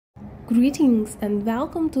Greetings and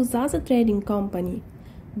welcome to Sasa Trading Company.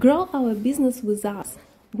 Grow our business with us.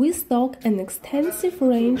 We stock an extensive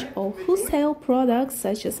range of wholesale products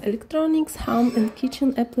such as electronics, home and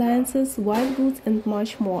kitchen appliances, white goods and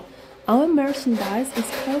much more. Our merchandise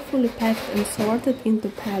is carefully packed and sorted into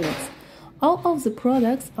pallets. All of the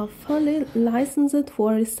products are fully licensed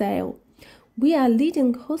for resale. We are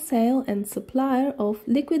leading wholesale and supplier of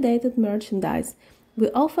liquidated merchandise. We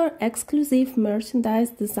offer exclusive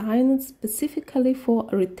merchandise designed specifically for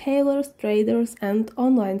retailers, traders, and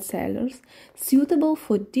online sellers, suitable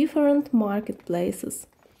for different marketplaces.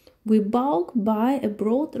 We bulk buy a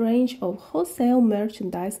broad range of wholesale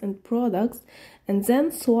merchandise and products and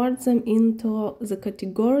then sort them into the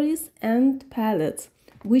categories and pallets,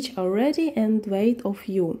 which are ready and wait of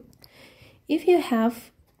you. If you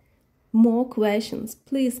have more questions,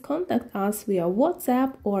 please contact us via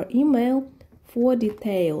WhatsApp or email for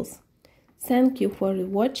details. Thank you for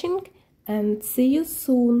watching and see you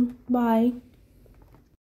soon. Bye.